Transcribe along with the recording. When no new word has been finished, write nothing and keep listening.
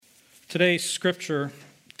Today's scripture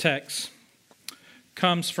text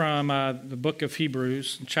comes from the book of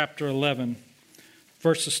Hebrews, chapter 11,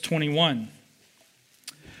 verses 21.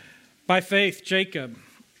 By faith, Jacob,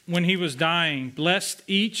 when he was dying, blessed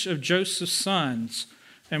each of Joseph's sons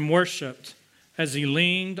and worshipped as he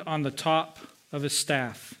leaned on the top of his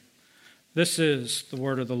staff. This is the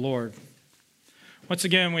word of the Lord. Once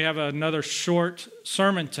again, we have another short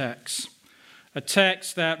sermon text, a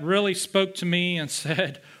text that really spoke to me and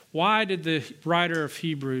said, why did the writer of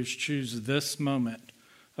Hebrews choose this moment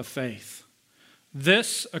of faith?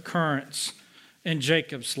 This occurrence in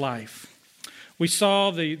Jacob's life. We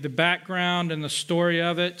saw the background and the story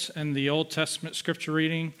of it in the Old Testament scripture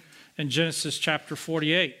reading in Genesis chapter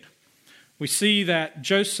 48. We see that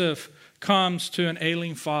Joseph comes to an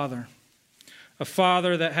ailing father, a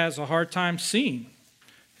father that has a hard time seeing.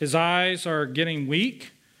 His eyes are getting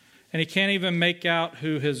weak, and he can't even make out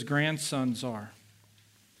who his grandsons are.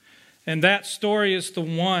 And that story is the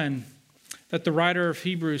one that the writer of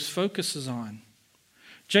Hebrews focuses on.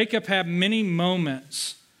 Jacob had many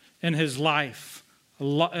moments in his life,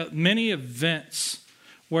 many events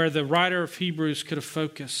where the writer of Hebrews could have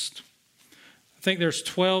focused. I think there's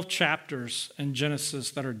 12 chapters in Genesis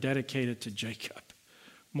that are dedicated to Jacob,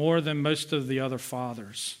 more than most of the other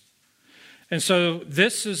fathers. And so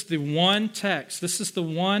this is the one text, this is the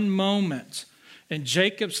one moment in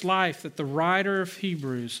Jacob's life that the writer of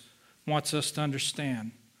Hebrews wants us to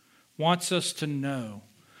understand, wants us to know,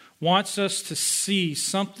 wants us to see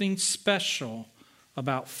something special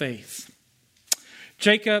about faith.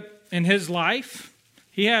 Jacob, in his life,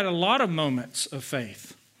 he had a lot of moments of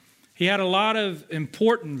faith. He had a lot of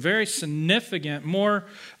important, very significant, more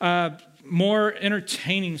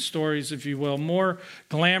entertaining stories, if you will, more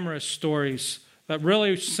glamorous stories that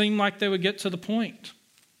really seemed like they would get to the point.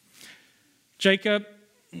 Jacob,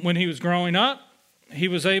 when he was growing up, he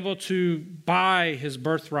was able to buy his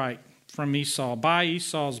birthright from Esau, buy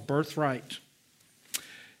Esau's birthright.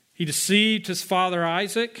 He deceived his father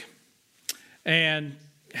Isaac and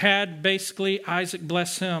had basically Isaac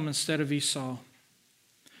bless him instead of Esau.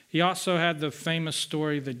 He also had the famous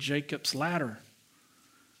story, the Jacob's ladder,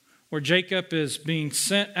 where Jacob is being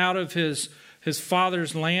sent out of his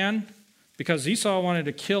father's land because Esau wanted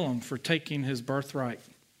to kill him for taking his birthright,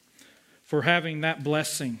 for having that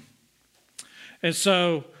blessing. And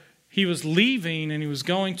so he was leaving and he was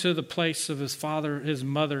going to the place of his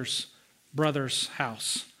mother's brother's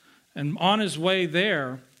house. And on his way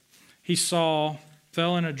there, he fell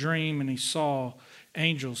in a dream and he saw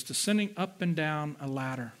angels descending up and down a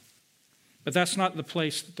ladder. But that's not the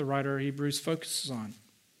place that the writer of Hebrews focuses on.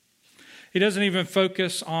 He doesn't even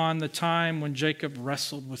focus on the time when Jacob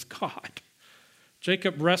wrestled with God.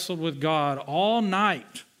 Jacob wrestled with God all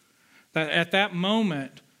night. That at that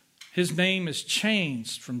moment, his name is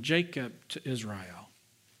changed from Jacob to Israel.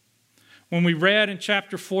 When we read in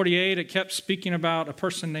chapter 48, it kept speaking about a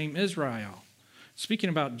person named Israel, speaking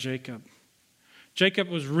about Jacob. Jacob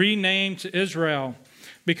was renamed to Israel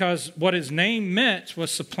because what his name meant was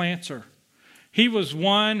supplanter. He was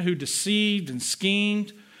one who deceived and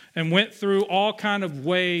schemed and went through all kind of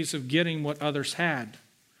ways of getting what others had,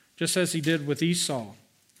 just as he did with Esau.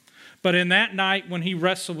 But in that night when he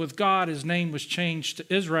wrestled with God, his name was changed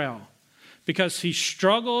to Israel because he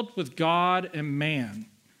struggled with God and man,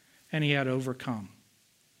 and he had overcome.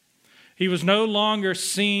 He was no longer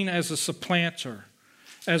seen as a supplanter,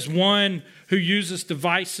 as one who uses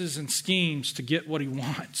devices and schemes to get what he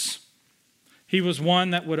wants. He was one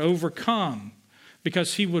that would overcome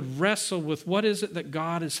because he would wrestle with what is it that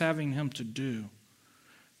God is having him to do,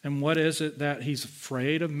 and what is it that he's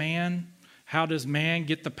afraid of man. How does man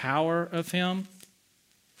get the power of him?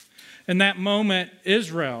 In that moment,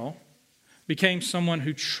 Israel became someone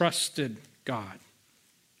who trusted God.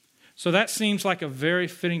 So that seems like a very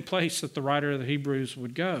fitting place that the writer of the Hebrews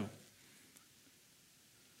would go.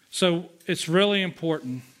 So it's really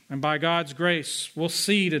important, and by God's grace, we'll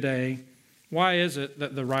see today why is it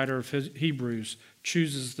that the writer of Hebrews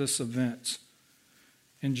chooses this event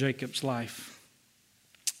in Jacob's life.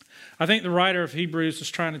 I think the writer of Hebrews is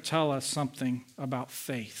trying to tell us something about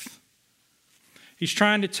faith. He's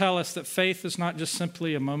trying to tell us that faith is not just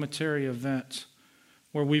simply a momentary event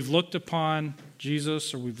where we've looked upon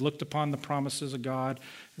Jesus or we've looked upon the promises of God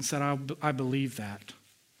and said, I believe that.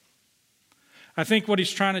 I think what he's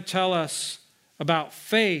trying to tell us about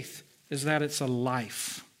faith is that it's a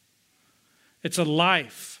life. It's a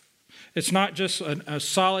life. It's not just a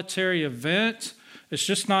solitary event. It's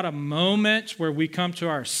just not a moment where we come to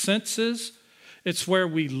our senses. It's where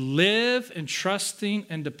we live in trusting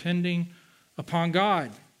and depending upon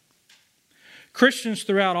God. Christians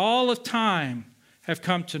throughout all of time have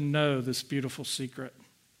come to know this beautiful secret.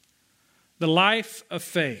 The life of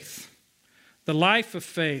faith. The life of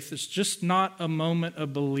faith is just not a moment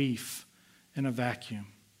of belief in a vacuum.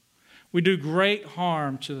 We do great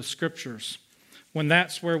harm to the Scriptures when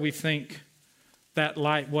that's where we think that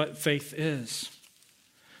what faith is.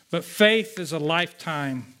 But faith is a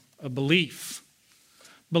lifetime of belief.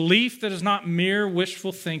 Belief that is not mere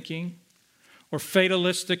wishful thinking or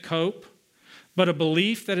fatalistic hope, but a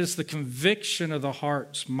belief that is the conviction of the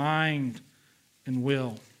heart's mind and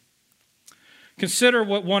will. Consider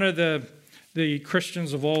what one of the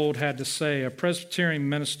Christians of old had to say, a Presbyterian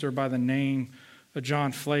minister by the name of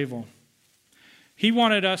John Flavel. He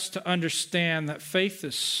wanted us to understand that faith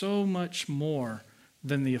is so much more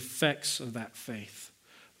than the effects of that faith.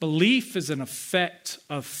 Belief is an effect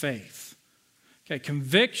of faith. Okay,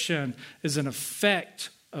 conviction is an effect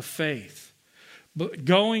of faith. But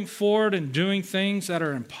going forward and doing things that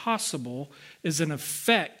are impossible is an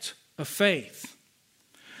effect of faith.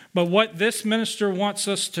 But what this minister wants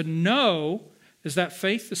us to know is that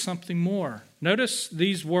faith is something more. Notice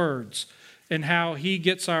these words and how he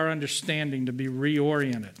gets our understanding to be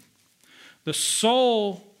reoriented. The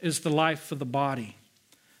soul is the life of the body.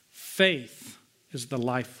 Faith is the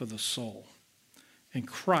life of the soul. And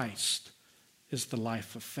Christ is the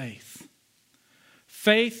life of faith.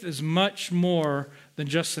 Faith is much more than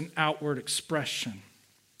just an outward expression.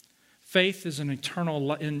 Faith is an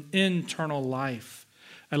internal life.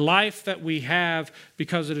 A life that we have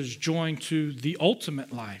because it is joined to the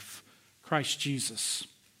ultimate life, Christ Jesus.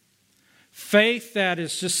 Faith that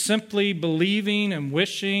is just simply believing and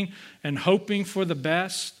wishing and hoping for the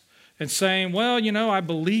best and saying, well, I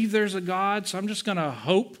believe there's a God, so I'm just going to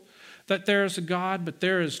hope that there is a God, but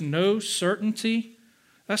there is no certainty.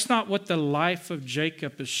 That's not what the life of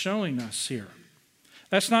Jacob is showing us here.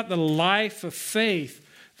 That's not the life of faith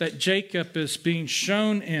that Jacob is being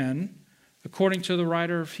shown in, according to the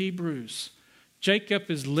writer of Hebrews. Jacob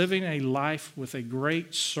is living a life with a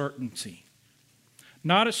great certainty.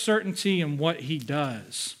 Not a certainty in what he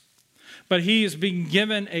does, but he is being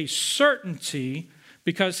given a certainty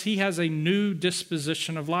because he has a new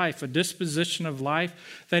disposition of life, a disposition of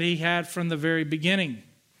life that he had from the very beginning.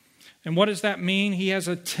 And what does that mean? He has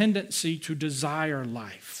a tendency to desire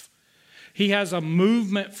life. He has a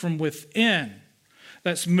movement from within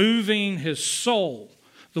that's moving his soul,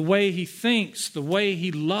 the way he thinks, the way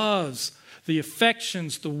he loves, the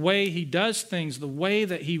affections, the way he does things, the way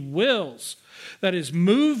that he wills, that is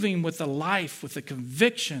moving with a life, with a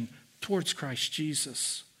conviction towards Christ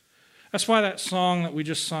Jesus. That's why that song that we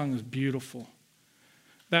just sung is beautiful.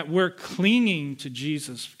 That we're clinging to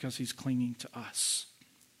Jesus because he's clinging to us.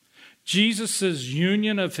 Jesus'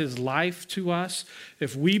 union of his life to us,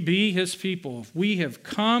 if we be his people, if we have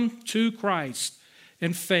come to Christ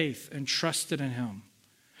in faith and trusted in him,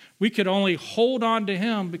 we could only hold on to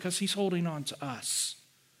him because he's holding on to us.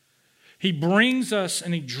 He brings us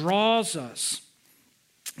and he draws us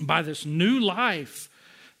by this new life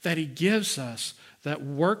that he gives us that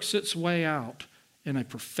works its way out in a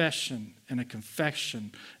profession, in a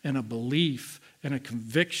confession, in a belief, in a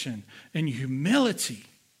conviction, in humility,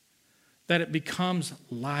 that it becomes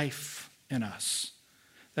life in us.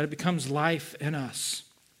 That it becomes life in us.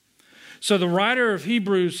 So the writer of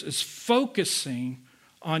Hebrews is focusing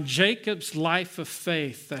on Jacob's life of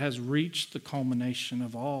faith that has reached the culmination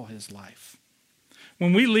of all his life.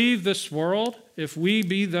 When we leave this world, if we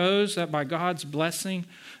be those that by God's blessing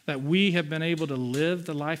that we have been able to live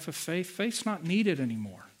the life of faith, faith's not needed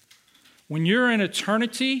anymore. When you're in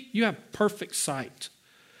eternity, you have perfect sight.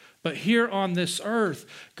 But here on this earth,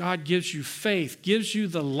 God gives you faith, gives you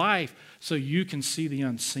the life so you can see the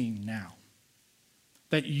unseen now.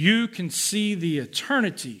 That you can see the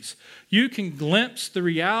eternities. You can glimpse the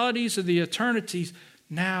realities of the eternities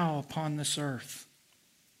now upon this earth.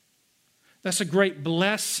 That's a great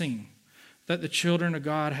blessing that the children of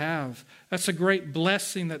God have. That's a great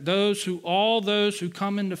blessing that all those who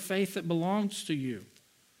come into faith, it belongs to you.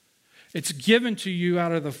 It's given to you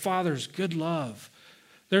out of the Father's good love.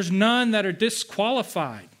 There's none that are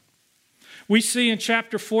disqualified. We see in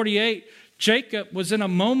chapter 48, Jacob was in a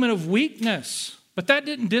moment of weakness, but that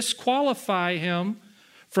didn't disqualify him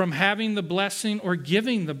from having the blessing or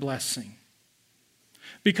giving the blessing.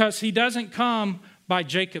 Because he doesn't come by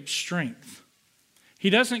Jacob's strength. He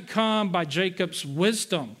doesn't come by Jacob's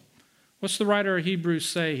wisdom. What's the writer of Hebrews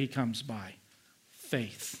say he comes by?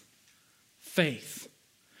 Faith. Faith.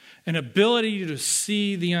 An ability to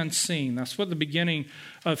see the unseen. That's what the beginning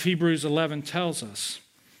of Hebrews 11 tells us.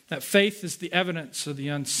 That faith is the evidence of the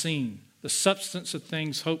unseen, the substance of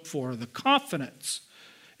things hoped for, the confidence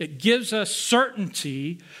It gives us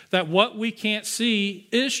certainty that what we can't see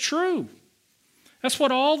is true. That's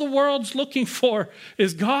what all the world's looking for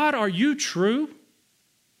is, God, are you true?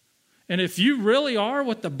 And if you really are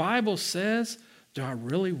what the Bible says, do I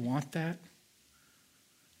really want that?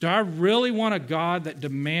 Do I really want a God that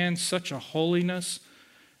demands such a holiness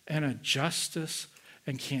and a justice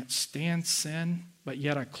and can't stand sin, but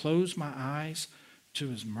yet I close my eyes to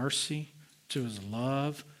his mercy, to his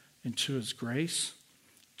love, and to his grace?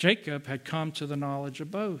 Jacob had come to the knowledge of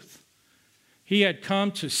both. He had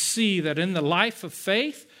come to see that in the life of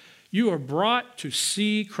faith, you are brought to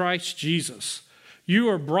see Christ Jesus. You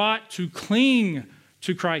are brought to cling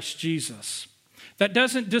to Christ Jesus. That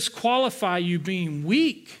doesn't disqualify you being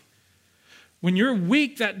weak. When you're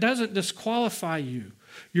weak, that doesn't disqualify you.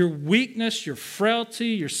 Your weakness, your frailty,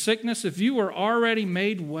 your sickness, if you were already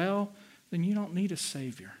made well, then you don't need a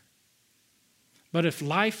Savior. But if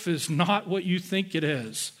life is not what you think it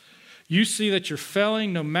is, you see that you're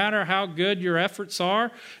failing no matter how good your efforts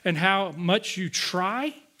are and how much you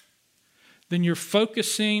try, then you're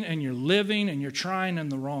focusing and you're living and you're trying in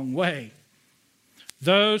the wrong way.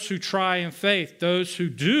 Those who try in faith, those who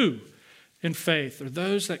do in faith, are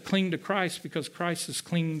those that cling to Christ because Christ is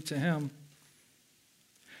clinging to him.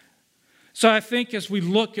 So I think as we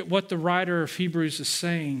look at what the writer of Hebrews is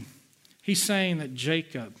saying, he's saying that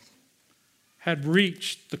Jacob had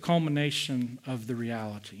reached the culmination of the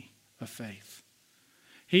reality of faith.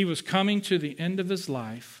 He was coming to the end of his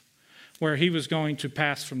life where he was going to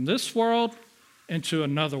pass from this world into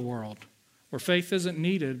another world where faith isn't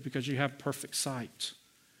needed because you have perfect sight.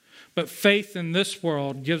 But faith in this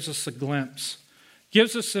world gives us a glimpse,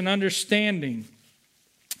 gives us an understanding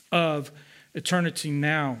of eternity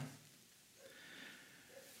now.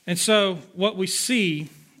 And so what we see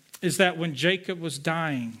is that when Jacob was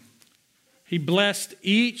dying, he blessed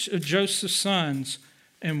each of Joseph's sons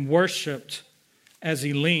and worshiped as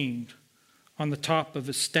he leaned on the top of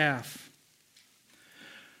his staff.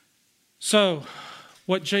 So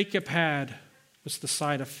what Jacob had was the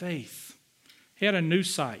sight of faith. He had a new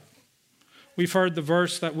sight. We've heard the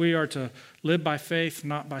verse that we are to live by faith,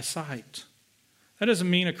 not by sight. That doesn't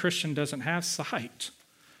mean a Christian doesn't have sight.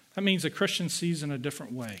 That means a Christian sees in a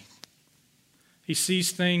different way. He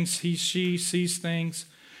sees things, she sees things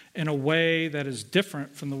in a way that is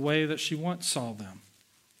different from the way that she once saw them.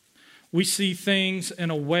 We see things in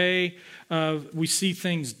a way we see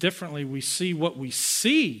things differently. We see what we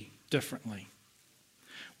see differently.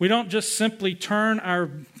 We don't just simply turn our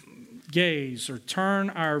gaze or turn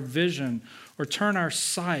our vision or turn our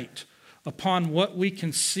sight upon what we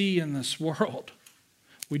can see in this world.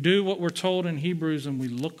 We do what we're told in Hebrews and we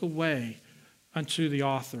look away unto the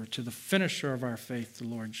author, to the finisher of our faith, the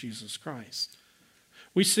Lord Jesus Christ.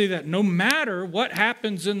 We see that no matter what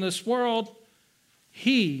happens in this world,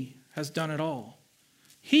 he has done it all.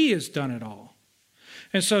 He has done it all.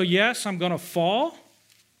 And so, yes, I'm going to fall,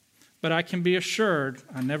 but I can be assured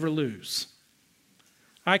I never lose.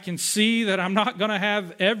 I can see that I'm not going to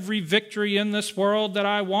have every victory in this world that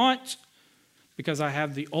I want because I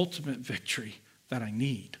have the ultimate victory that I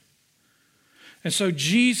need. And so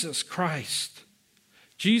Jesus Christ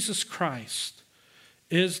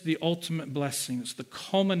is the ultimate blessing. It's the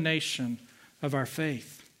culmination of our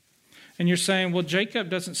faith. And you're saying, well, Jacob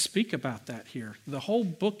doesn't speak about that here. The whole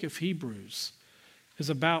book of Hebrews is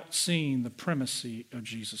about seeing the primacy of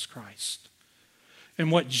Jesus Christ.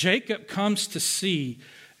 And what Jacob comes to see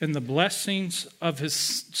in the blessings of his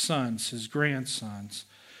sons, his grandsons,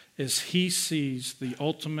 is he sees the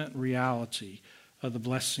ultimate reality of the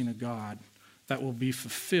blessing of God that will be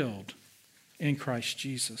fulfilled in Christ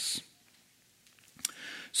Jesus.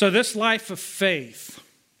 So this life of faith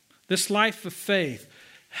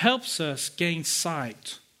helps us gain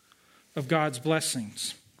sight of God's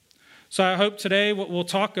blessings. So I hope today what we'll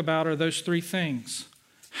talk about are those three things.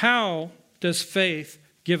 How does faith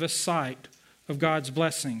give us sight of God's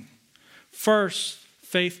blessing? First,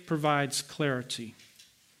 faith provides clarity.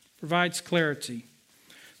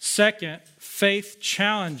 Second, faith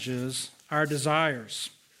challenges our desires.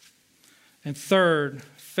 And third,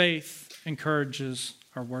 faith encourages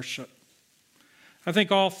our worship. I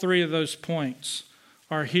think all three of those points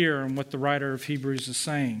are here in what the writer of Hebrews is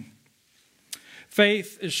saying.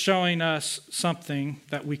 Faith is showing us something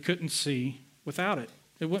that we couldn't see without it.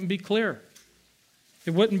 It wouldn't be clear.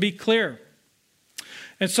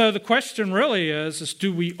 And so the question really is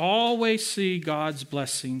do we always see God's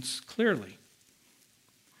blessings clearly?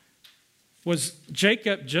 Was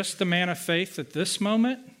Jacob just a man of faith at this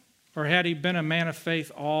moment, or had he been a man of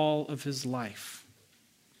faith all of his life?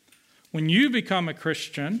 When you become a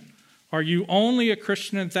Christian, are you only a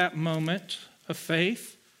Christian at that moment of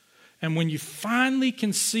faith, And when you finally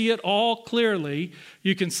can see it all clearly,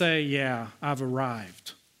 you can say, yeah, I've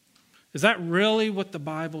arrived. Is that really what the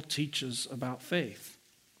Bible teaches about faith?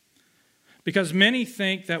 Because many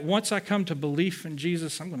think that once I come to belief in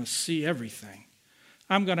Jesus, I'm going to see everything.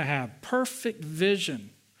 I'm going to have perfect vision.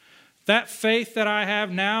 That faith that I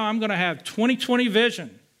have now, I'm going to have 20/20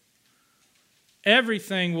 vision.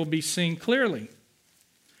 Everything will be seen clearly.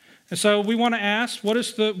 And so we want to ask, what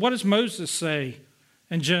does Moses say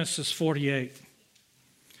in Genesis 48?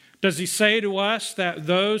 Does he say to us that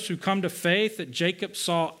those who come to faith, that Jacob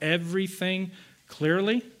saw everything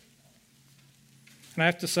clearly? And I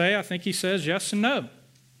have to say, I think he says yes and no.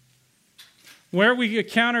 Where we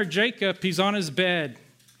encounter Jacob, he's on his bed.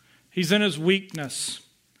 He's in his weakness.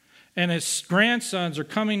 And his grandsons are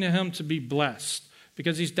coming to him to be blessed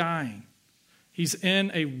because he's dying. He's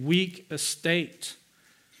in a weak estate.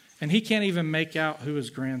 And he can't even make out who his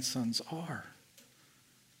grandsons are.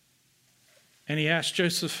 And he asks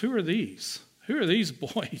Joseph, who are these? Who are these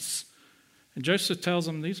boys? And Joseph tells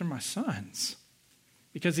him, these are my sons.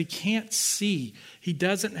 Because he can't see. He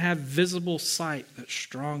doesn't have visible sight that's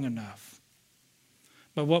strong enough.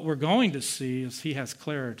 But what we're going to see is he has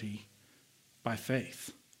clarity by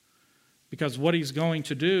faith. Because what he's going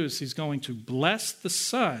to do is he's going to bless the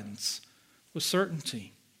sons with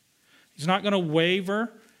certainty. He's not going to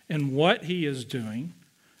waver in what he is doing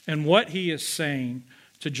and what he is saying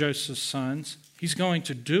to Joseph's sons. He's going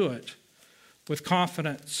to do it with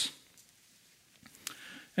confidence.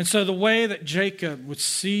 And so the way that Jacob would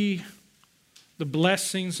see the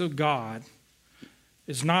blessings of God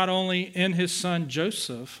is not only in his son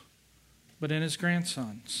Joseph, but in his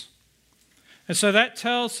grandsons. And so that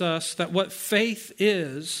tells us that what faith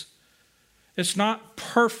is, it's not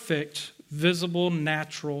perfect, visible,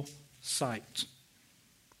 natural sight.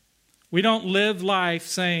 We don't live life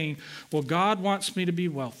saying, well, God wants me to be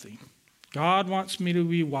wealthy. God wants me to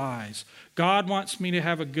be wise. God wants me to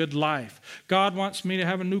have a good life. God wants me to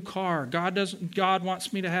have a new car. God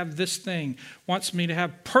wants me to have this thing, wants me to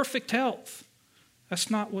have perfect health. That's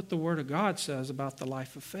not what the Word of God says about the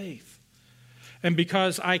life of faith. And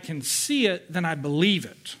because I can see it, then I believe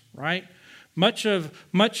it, right? Much of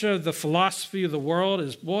the philosophy of the world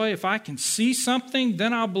is, boy, if I can see something,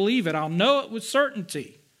 then I'll believe it. I'll know it with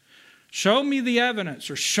certainty. Show me the evidence,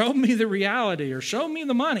 or show me the reality, or show me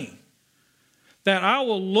the money. That I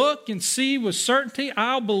will look and see with certainty.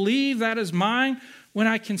 I'll believe that is mine when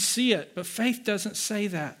I can see it. But faith doesn't say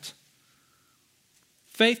that.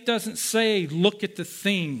 Faith doesn't say, look at the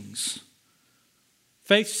things.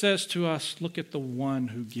 Faith says to us, look at the one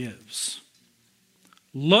who gives.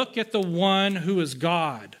 Look at the one who is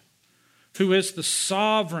God, who is the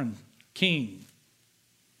sovereign king.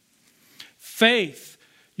 Faith,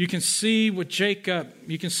 you can see with Jacob,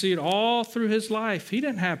 you can see it all through his life. He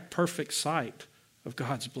didn't have perfect sight of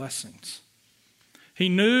God's blessings. He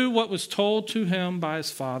knew what was told to him by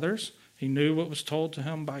his fathers. He knew what was told to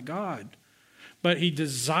him by God. But he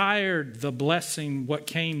desired the blessing, what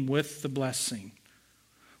came with the blessing,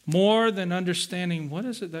 more than understanding what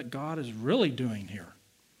is it that God is really doing here.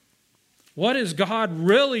 What is God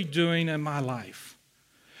really doing in my life?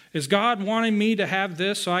 Is God wanting me to have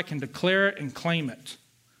this so I can declare it and claim it?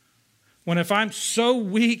 When if I'm so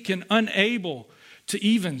weak and unable to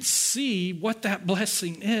even see what that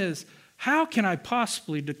blessing is, how can I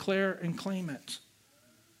possibly declare and claim it?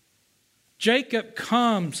 Jacob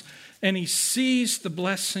comes and he sees the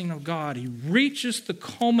blessing of God. He reaches the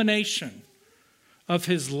culmination of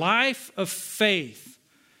his life of faith,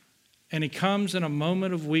 and he comes in a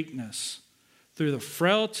moment of weakness through the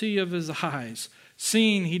frailty of his eyes,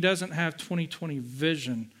 seeing he doesn't have 20/20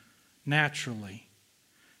 vision naturally,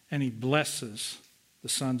 and he blesses the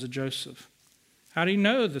sons of Joseph. How do you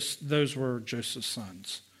know those were Joseph's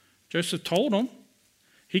sons? Joseph told him.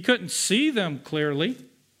 He couldn't see them clearly,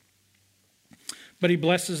 but he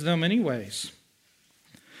blesses them anyways.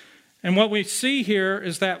 And what we see here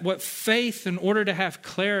is that what faith, in order to have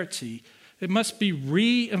clarity, it must be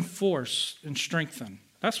reinforced and strengthened.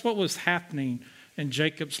 That's what was happening in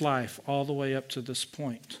Jacob's life all the way up to this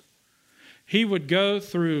point. He would go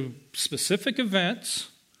through specific events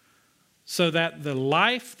so that the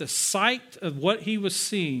life, the sight of what he was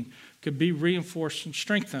seeing could be reinforced and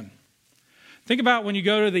strengthened. Think about when you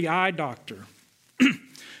go to the eye doctor.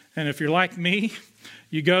 And if you're like me,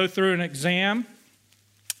 you go through an exam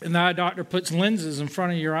and the eye doctor puts lenses in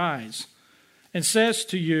front of your eyes and says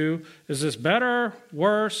to you, is this better,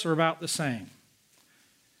 worse, or about the same?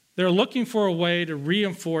 They're looking for a way to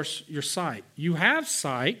reinforce your sight. You have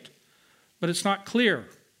sight, but it's not clear.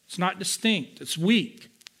 It's not distinct. It's weak.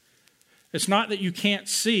 It's not that you can't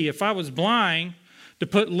see. If I was blind, To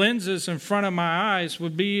put lenses in front of my eyes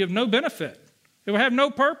would be of no benefit. It would have no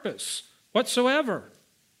purpose whatsoever.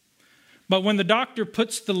 But when the doctor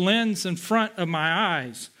puts the lens in front of my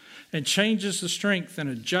eyes and changes the strength and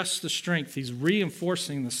adjusts the strength, he's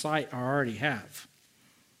reinforcing the sight I already have.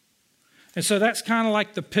 And so that's kind of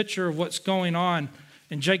like the picture of what's going on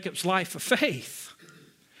in Jacob's life of faith.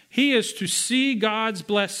 He is to see God's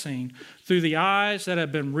blessing through the eyes that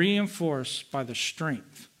have been reinforced by the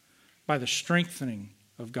strength, by the strengthening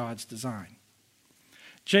of God's design.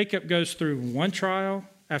 Jacob goes through one trial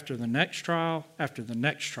after the next trial after the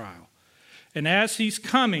next trial. And as he's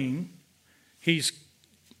coming, he's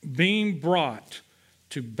being brought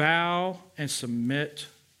to bow and submit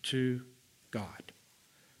to God.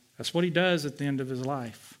 That's what he does at the end of his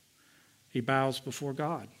life. He bows before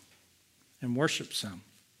God and worships him.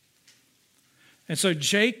 And so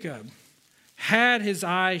Jacob had his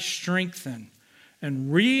eyes strengthened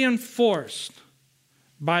and reinforced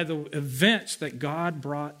by the events that God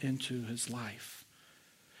brought into his life.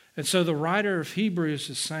 And so the writer of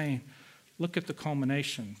Hebrews is saying, look at the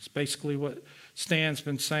culmination. It's basically what Stan's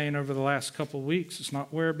been saying over the last couple of weeks. It's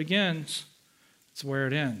not where it begins, it's where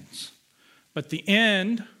it ends. But the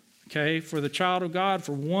end, okay, for the child of God,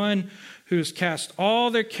 for one who has cast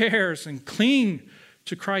all their cares and cling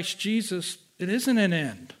to Christ Jesus, it isn't an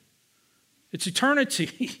end. It's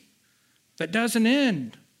eternity that doesn't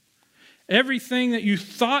end. Everything that you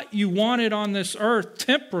thought you wanted on this earth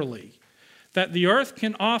temporally, that the earth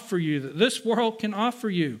can offer you, that this world can offer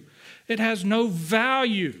you, it has no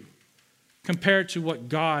value compared to what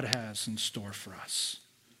God has in store for us.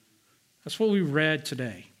 That's what we read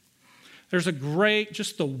today. There's a great,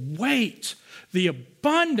 just the weight, the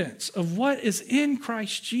abundance of what is in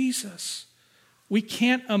Christ Jesus. We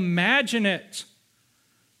can't imagine it.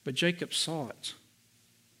 But Jacob saw it.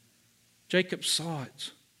 Jacob saw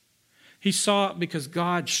it. He saw it because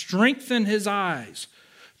God strengthened his eyes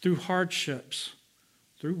through hardships,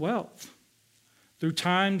 through wealth, through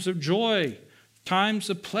times of joy,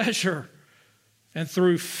 times of pleasure, and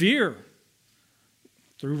through fear,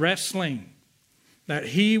 through wrestling, that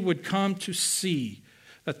he would come to see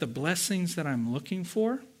that the blessings that I'm looking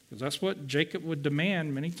for, because that's what Jacob would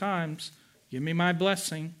demand many times, give me my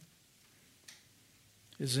blessing,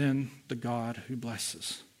 is in the God who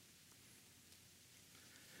blesses.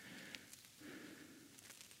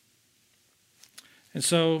 And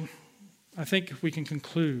so I think we can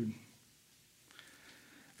conclude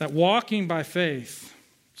that walking by faith,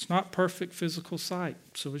 it's not perfect physical sight.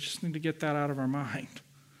 So we just need to get that out of our mind.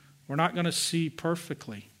 We're not going to see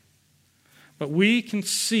perfectly. But we can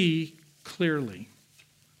see clearly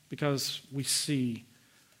because we see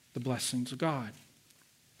the blessings of God.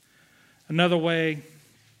 Another way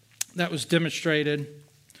that was demonstrated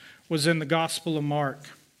was in the Gospel of Mark,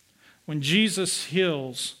 when Jesus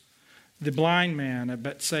heals the blind man at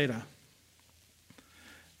Bethsaida.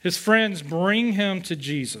 His friends bring him to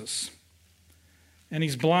Jesus, and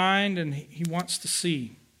he's blind and he wants to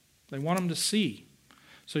see. They want him to see.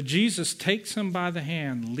 So Jesus takes him by the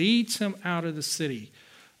hand, leads him out of the city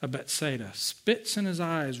of Bethsaida, spits in his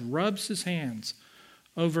eyes, rubs his hands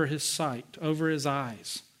over his sight, over his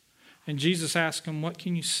eyes. And Jesus asks him, what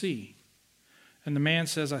can you see? And the man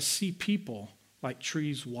says, I see people like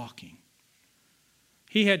trees walking.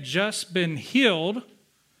 He had just been healed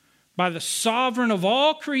by the sovereign of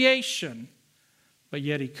all creation, but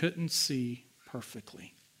yet he couldn't see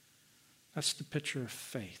perfectly. That's the picture of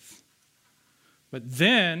faith. But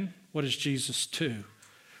then, what does Jesus do?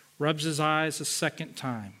 Rubs his eyes a second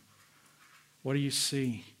time. What do you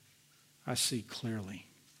see? I see clearly.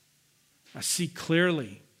 I see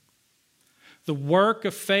clearly. The work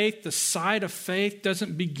of faith, the sight of faith,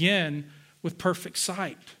 doesn't begin with perfect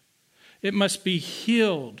sight. It must be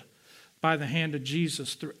healed by the hand of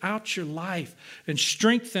Jesus throughout your life and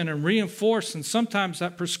strengthened and reinforced. And sometimes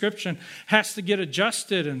that prescription has to get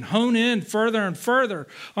adjusted and hone in further and further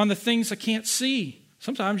on the things I can't see.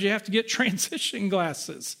 Sometimes you have to get transition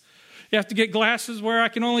glasses. You have to get glasses where I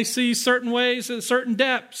can only see certain ways at certain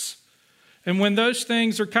depths. And when those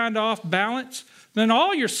things are kind of off balance, then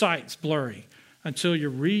all your sight's blurry until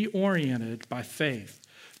you're reoriented by faith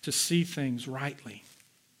to see things rightly.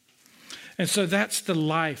 And so that's the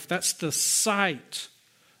life, that's the sight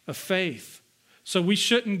of faith. So we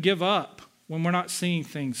shouldn't give up when we're not seeing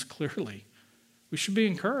things clearly. We should be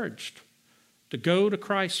encouraged to go to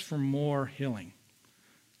Christ for more healing.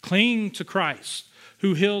 Cling to Christ,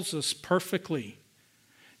 who heals us perfectly.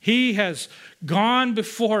 He has gone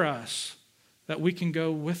before us that we can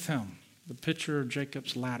go with him. The picture of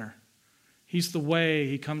Jacob's ladder. He's the way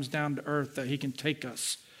he comes down to earth that he can take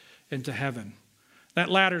us into heaven. That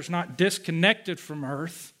ladder is not disconnected from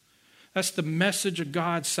earth. That's the message of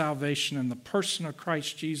God's salvation in the person of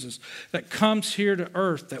Christ Jesus that comes here to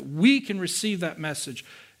earth, that we can receive that message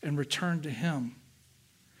and return to him,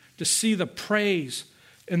 to see the praise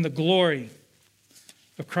and the glory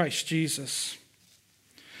of Christ Jesus.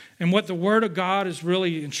 And what the Word of God is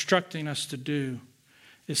really instructing us to do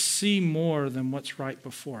is see more than what's right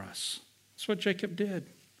before us. That's what Jacob did.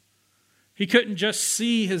 He couldn't just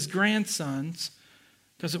see his grandsons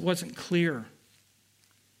because it wasn't clear.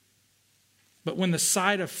 But when the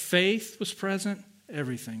sight of faith was present,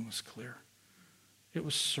 everything was clear. It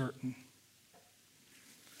was certain.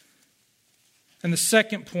 And the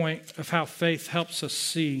second point of how faith helps us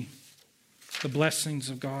see the blessings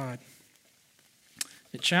of God,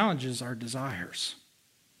 it challenges our desires.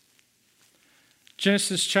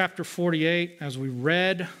 Genesis chapter 48, as we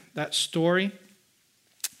read that story,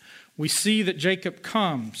 we see that Jacob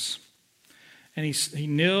comes and he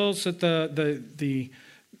kneels at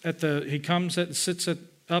sits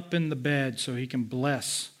up in the bed so he can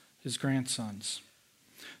bless his grandsons.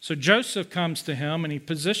 So Joseph comes to him and he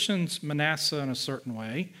positions Manasseh in a certain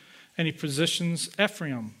way, and he positions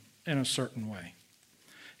Ephraim in a certain way.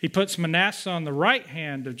 He puts Manasseh on the right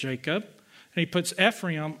hand of Jacob, and he puts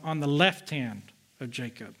Ephraim on the left hand of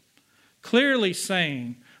Jacob, clearly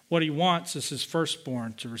saying what he wants is his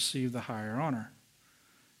firstborn to receive the higher honor.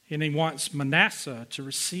 And he wants Manasseh to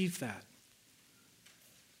receive that.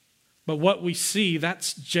 But what we see,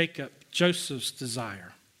 that's Joseph's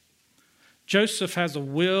desire. Joseph has a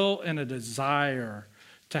will and a desire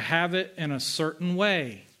to have it in a certain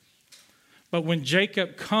way. But when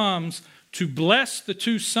Jacob comes to bless the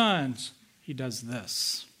two sons, he does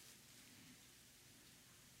this.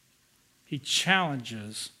 He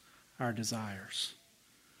challenges our desires.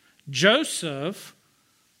 Joseph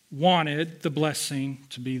wanted the blessing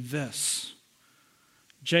to be this.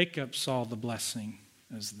 Jacob saw the blessing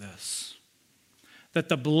as this. That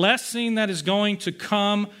the blessing that is going to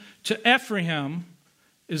come to Ephraim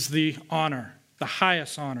is the honor, the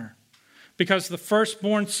highest honor. Because the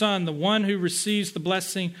firstborn son, the one who receives the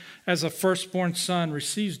blessing as a firstborn son,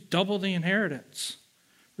 receives double the inheritance,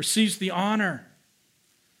 receives the honor.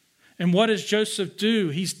 And what does Joseph do?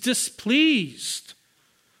 He's displeased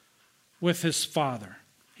with his father.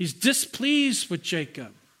 He's displeased with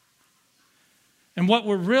Jacob. And what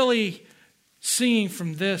we're really seeing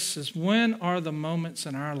from this is, when are the moments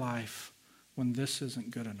in our life when this isn't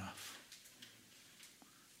good enough?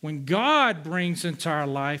 When God brings into our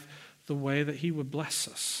life the way that he would bless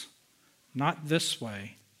us. Not this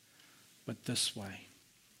way, but this way.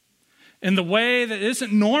 In the way that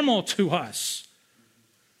isn't normal to us.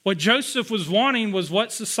 What Joseph was wanting was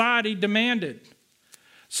what society demanded.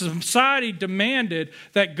 Society demanded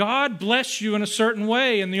that God bless you in a certain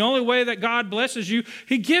way. And the only way that God blesses you,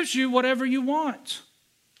 he gives you whatever you want.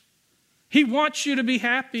 He wants you to be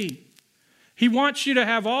happy. He wants you to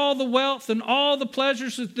have all the wealth and all the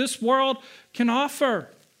pleasures that this world can offer.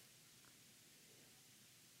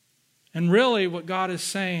 And really what God is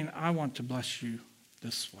saying, I want to bless you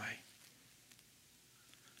this way.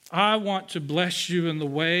 I want to bless you in the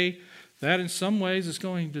way that in some ways is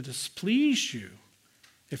going to displease you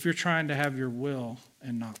if you're trying to have your will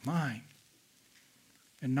and not mine.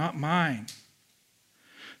 And not mine.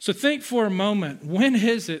 So think for a moment, when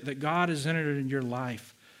is it that God has entered in your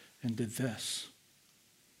life and did this?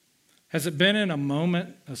 Has it been in a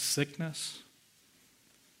moment of sickness?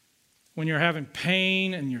 When you're having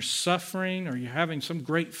pain and you're suffering, or you're having some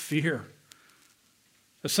great fear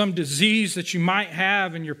of some disease that you might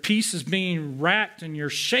have, and your peace is being racked and you're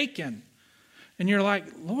shaken. And you're like,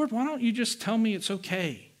 Lord, why don't you just tell me it's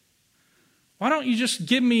okay? Why don't you just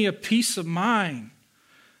give me a peace of mind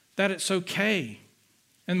that it's okay?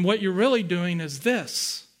 And what you're really doing is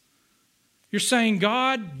this. You're saying,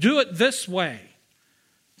 God, do it this way.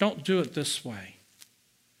 Don't do it this way.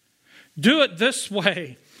 Do it this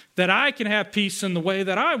way that I can have peace in the way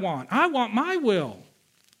that I want. I want my will.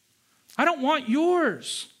 I don't want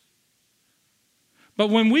yours. But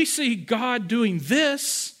when we see God doing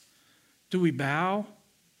this, do we bow?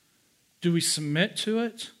 Do we submit to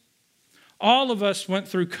it? All of us went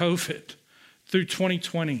through COVID, through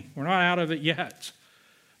 2020. We're not out of it yet,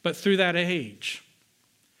 but through that age.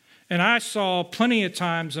 And I saw plenty of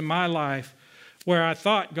times in my life where I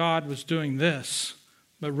thought God was doing this,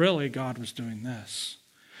 but really God was doing this.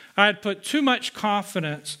 I had put too much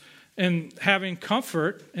confidence in having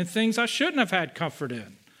comfort in things I shouldn't have had comfort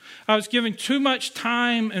in. I was giving too much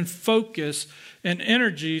time and focus and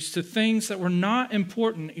energies to things that were not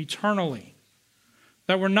important eternally,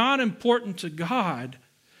 that were not important to God,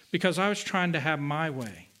 because I was trying to have my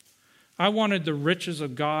way. I wanted the riches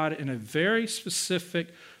of God in a very specific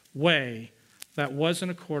way that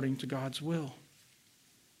wasn't according to God's will.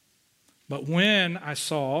 But when I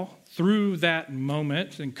saw, through that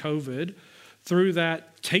moment in COVID, through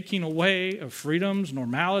that taking away of freedoms,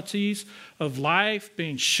 normalities of life,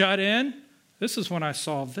 being shut in, this is when I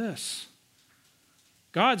saw this.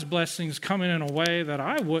 God's blessings coming in a way that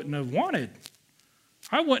I wouldn't have wanted.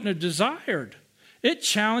 I wouldn't have desired. It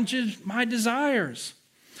challenges my desires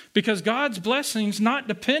because God's blessings not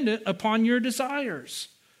dependent upon your desires.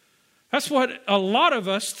 That's what a lot of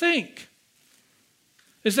us think,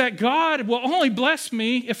 is that God will only bless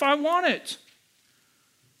me if I want it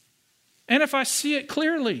and if I see it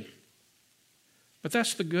clearly. But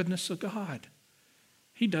that's the goodness of God.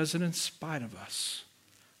 He does it in spite of us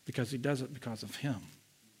because he does it because of him.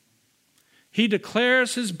 He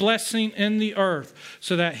declares his blessing in the earth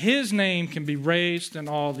so that his name can be raised in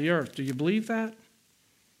all the earth. Do you believe that?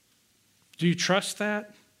 Do you trust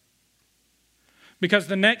that? Because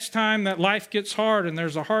the next time that life gets hard and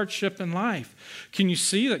there's a hardship in life, can you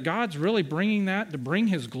see that God's really bringing that to bring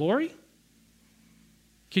his glory?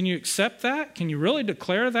 Can you accept that? Can you really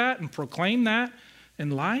declare that and proclaim that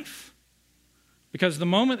in life? Because the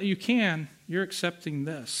moment that you can, you're accepting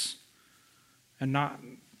this and not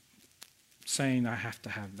saying, I have to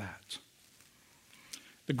have that.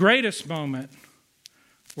 The greatest moment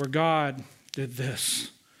where God did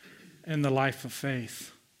this in the life of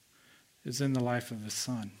faith is in the life of his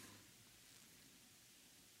Son.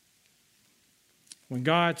 When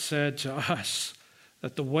God said to us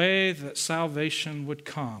that the way that salvation would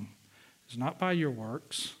come is not by your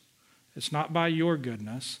works, it's not by your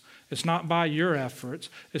goodness, it's not by your efforts,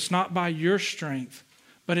 it's not by your strength,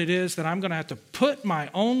 but it is that I'm going to have to put my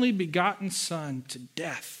only begotten Son to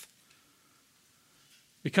death.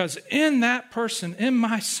 Because in that person, in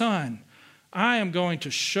my Son, I am going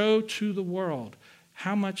to show to the world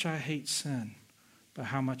how much I hate sin, but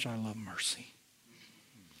how much I love mercy.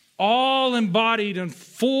 All embodied in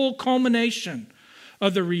full culmination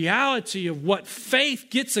of the reality of what faith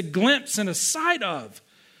gets a glimpse and a sight of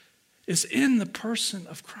is in the person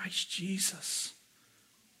of Christ Jesus.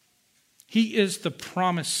 He is the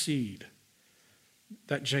promised seed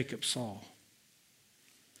that Jacob saw.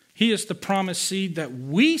 He is the promised seed that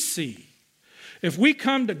we see. If we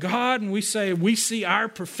come to God and we say we see our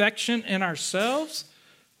perfection in ourselves,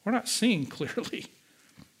 we're not seeing clearly.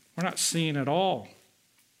 We're not seeing at all.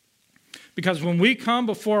 Because when we come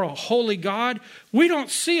before a holy God, we don't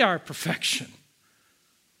see our perfection.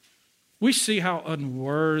 We see how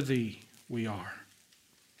unworthy we are.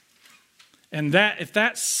 And that if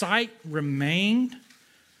that sight remained,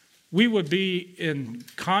 we would be in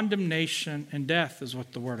condemnation and death, is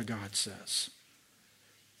what the Word of God says.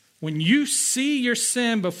 When you see your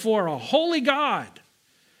sin before a holy God,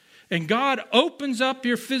 and God opens up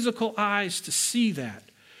your physical eyes to see that,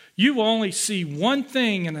 you will only see one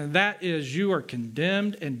thing, and that is you are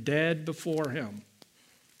condemned and dead before him.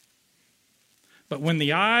 But when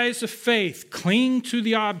the eyes of faith cling to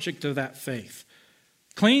the object of that faith,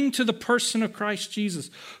 cling to the person of Christ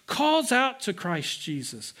Jesus, calls out to Christ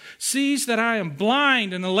Jesus, sees that I am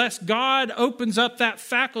blind, and unless God opens up that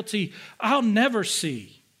faculty, I'll never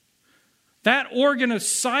see. That organ of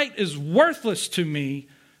sight is worthless to me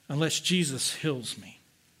unless Jesus heals me.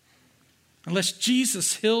 Unless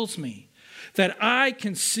Jesus heals me, that I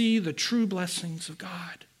can see the true blessings of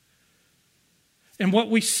God. And what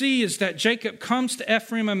we see is that Jacob comes to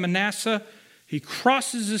Ephraim and Manasseh. He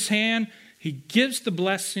crosses his hand. He gives the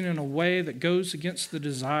blessing in a way that goes against the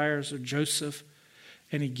desires of Joseph.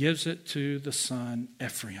 And he gives it to the son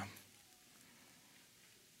Ephraim.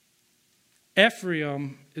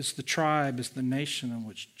 Ephraim is the tribe, is the nation in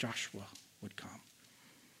which Joshua would come.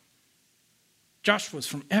 Joshua's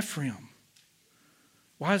from Ephraim.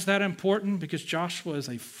 Why is that important? Because Joshua is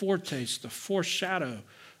a foretaste, a foreshadow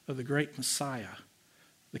of the great Messiah,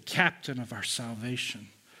 the captain of our salvation,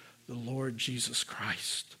 the Lord Jesus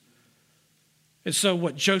Christ. And so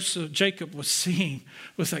what Jacob was seeing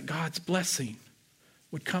was that God's blessing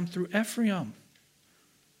would come through Ephraim,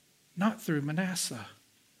 not through Manasseh.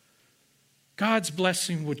 God's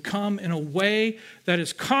blessing would come in a way that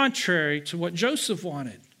is contrary to what Joseph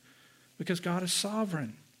wanted. Because God is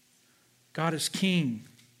sovereign. God is king.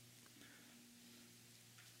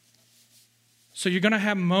 So you're going to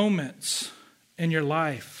have moments in your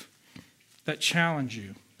life that challenge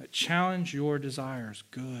you, that challenge your desires.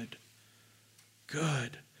 Good.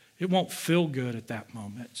 Good. It won't feel good at that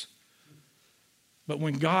moment. But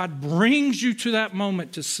when God brings you to that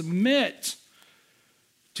moment to submit,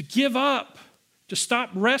 to give up, to stop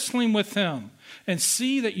wrestling with him and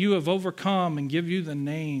see that you have overcome and give you the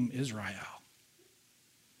name Israel.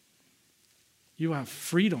 You have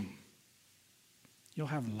freedom. You'll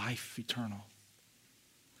have life eternal.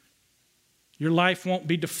 Your life won't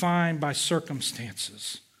be defined by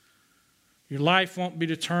circumstances. Your life won't be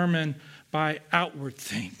determined by outward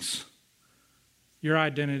things. Your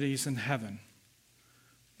identity is in heaven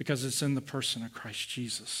because it's in the person of Christ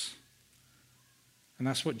Jesus. And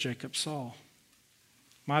that's what Jacob saw.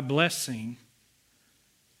 My blessing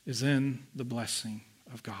is in the blessing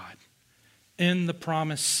of God, in the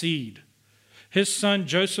promised seed. His son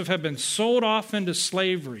Joseph had been sold off into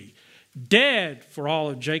slavery, dead for all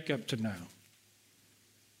of Jacob to know.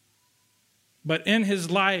 But in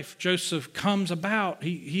his life, Joseph comes about.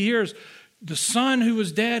 He hears the son who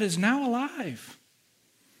was dead is now alive.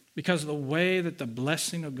 Because the way that the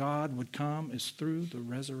blessing of God would come is through the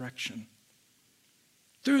resurrection.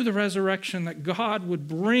 Through the resurrection, that God would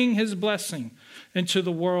bring his blessing into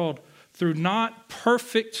the world through not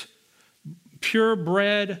perfect,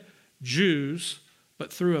 purebred Jews,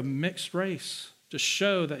 but through a mixed race to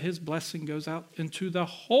show that his blessing goes out into the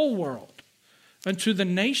whole world, into the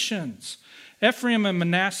nations. Ephraim and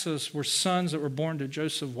Manasseh were sons that were born to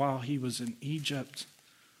Joseph while he was in Egypt.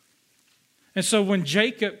 And so when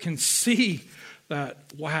Jacob can see that,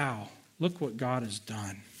 wow, look what God has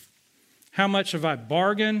done. How much have I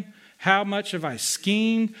bargained? How much have I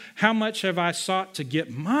schemed? How much have I sought to get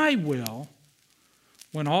my will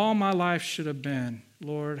when all my life should have been,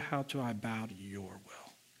 Lord, how do I bow to your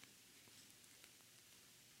will?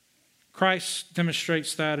 Christ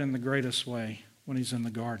demonstrates that in the greatest way when he's in the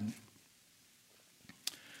garden.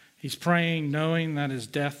 He's praying knowing that his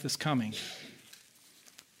death is coming.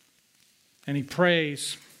 And he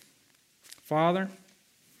prays, Father,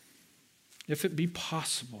 if it be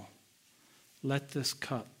possible, let this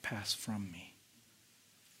cup pass from me.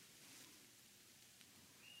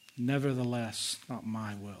 Nevertheless, not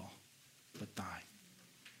my will, but thine.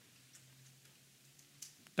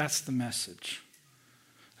 That's the message.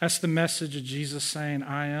 That's the message of Jesus saying,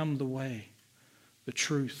 I am the way, the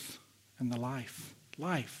truth, and the life.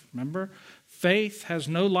 Life, remember? Faith has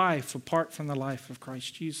no life apart from the life of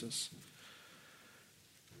Christ Jesus.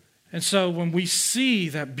 And so when we see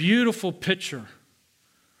that beautiful picture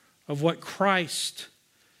of what Christ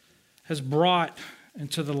has brought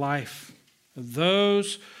into the life of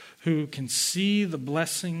those who can see the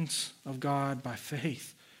blessings of God by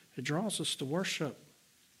faith, it draws us to worship.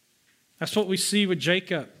 That's what we see with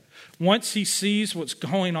Jacob. Once he sees what's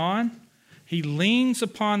going on, he leans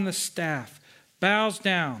upon the staff, bows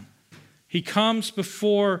down. He comes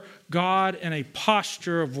before God in a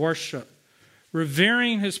posture of worship,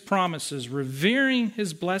 revering his promises, revering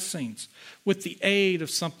his blessings with the aid of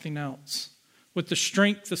something else, with the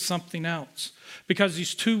strength of something else. Because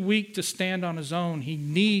he's too weak to stand on his own, he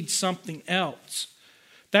needs something else.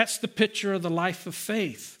 That's the picture of the life of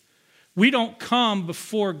faith. We don't come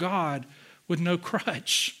before God with no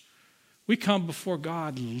crutch. We come before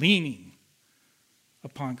God leaning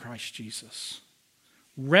upon Christ Jesus,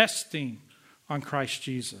 resting on Christ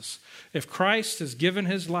Jesus. If Christ has given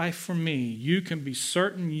his life for me, you can be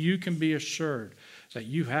certain, you can be assured that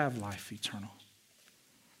you have life eternal.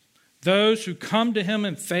 Those who come to him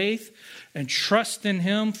in faith and trust in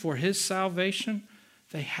him for his salvation,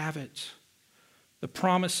 they have it. The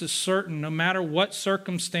promise is certain no matter what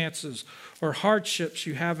circumstances or hardships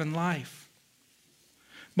you have in life.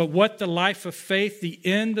 But what the life of faith, the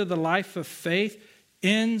end of the life of faith,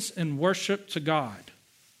 ends in worship to God.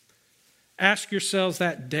 Ask yourselves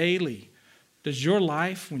that daily. Does your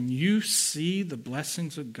life, when you see the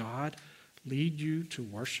blessings of God, lead you to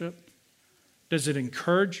worship? Does it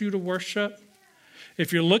encourage you to worship?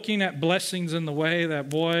 If you're looking at blessings in the way that,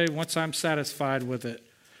 boy, once I'm satisfied with it,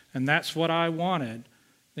 and that's what I wanted,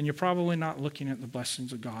 then you're probably not looking at the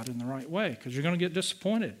blessings of God in the right way, because you're going to get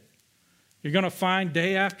disappointed. You're going to find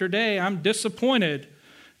day after day, I'm disappointed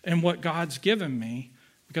in what God's given me,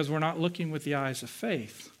 because we're not looking with the eyes of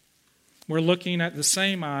faith. We're looking at the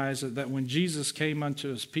same eyes that when Jesus came unto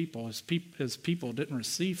his people didn't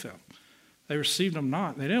receive him. They received him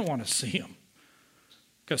not. They didn't want to see him.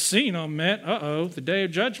 Because seeing him meant, the day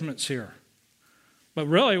of judgment's here. But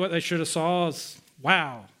really what they should have saw is,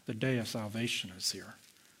 wow, the day of salvation is here.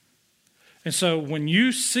 And so when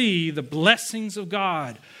you see the blessings of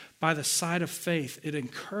God by the side of faith, it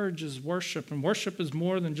encourages worship. And worship is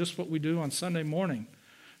more than just what we do on Sunday morning.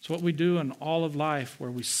 It's what we do in all of life, where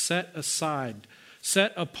we set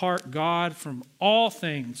apart God from all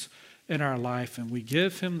things in our life, and we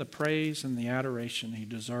give him the praise and the adoration he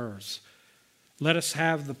deserves. Let us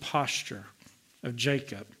have the posture of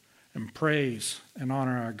Jacob and praise and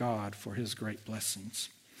honor our God for his great blessings.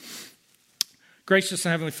 Gracious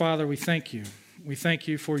and Heavenly Father, we thank you. We thank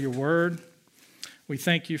you for your word. We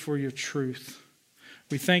thank you for your truth.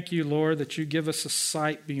 We thank you, Lord, that you give us a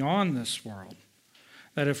sight beyond this world,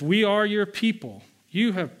 that if we are your people,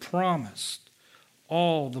 you have promised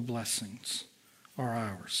all the blessings are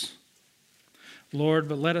ours. Lord,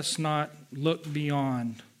 but let us not look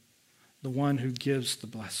beyond the one who gives the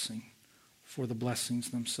blessing for the blessings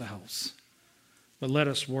themselves, but let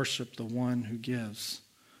us worship the one who gives,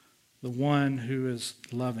 the one who is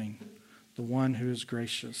loving, the one who is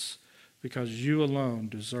gracious, because you alone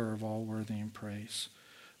deserve all worthy and praise.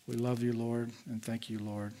 We love you, Lord, and thank you,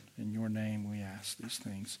 Lord. In your name we ask these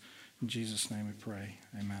things. In Jesus' name we pray.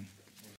 Amen.